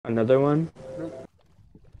Another one? Nope.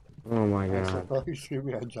 Oh my I said, god. oh, you shoot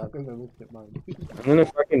me hedgehog and then look at mine. I'm gonna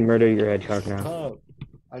fucking murder your hedgehog now. Stop.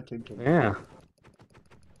 I think him. Yeah.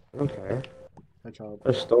 I don't care. Hedgehog.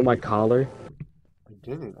 I stole my collar. I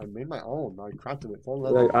didn't. I made my own. I crafted it. Full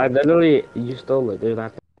leather. Like, I literally, you stole it. There's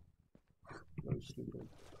that. That was stupid.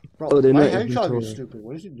 Bro, Oh, they're my not hedgehog is inventory. stupid.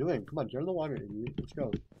 What is he doing? Come on, get in the water, idiot. Let's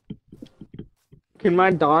go. Can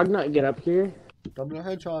my dog not get up here? Dumb the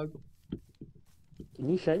hedgehog. Can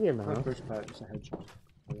you shut your My mouth? first pet is a hedgehog.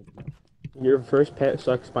 Your first pet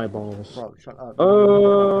sucks my balls. Bro, shut up.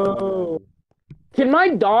 Oh! Can my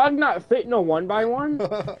dog not fit in a 1x1?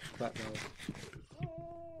 Fat man.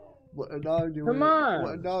 What a dog doing? Come on.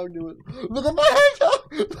 What a dog doing? Look at my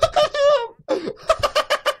hedgehog! Look at him!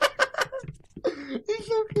 He's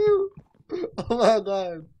so cute! Oh my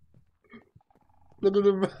god. Look at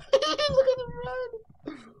him run. Look at him run!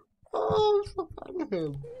 Oh, I'm so proud of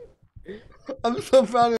him. I'm so proud of him.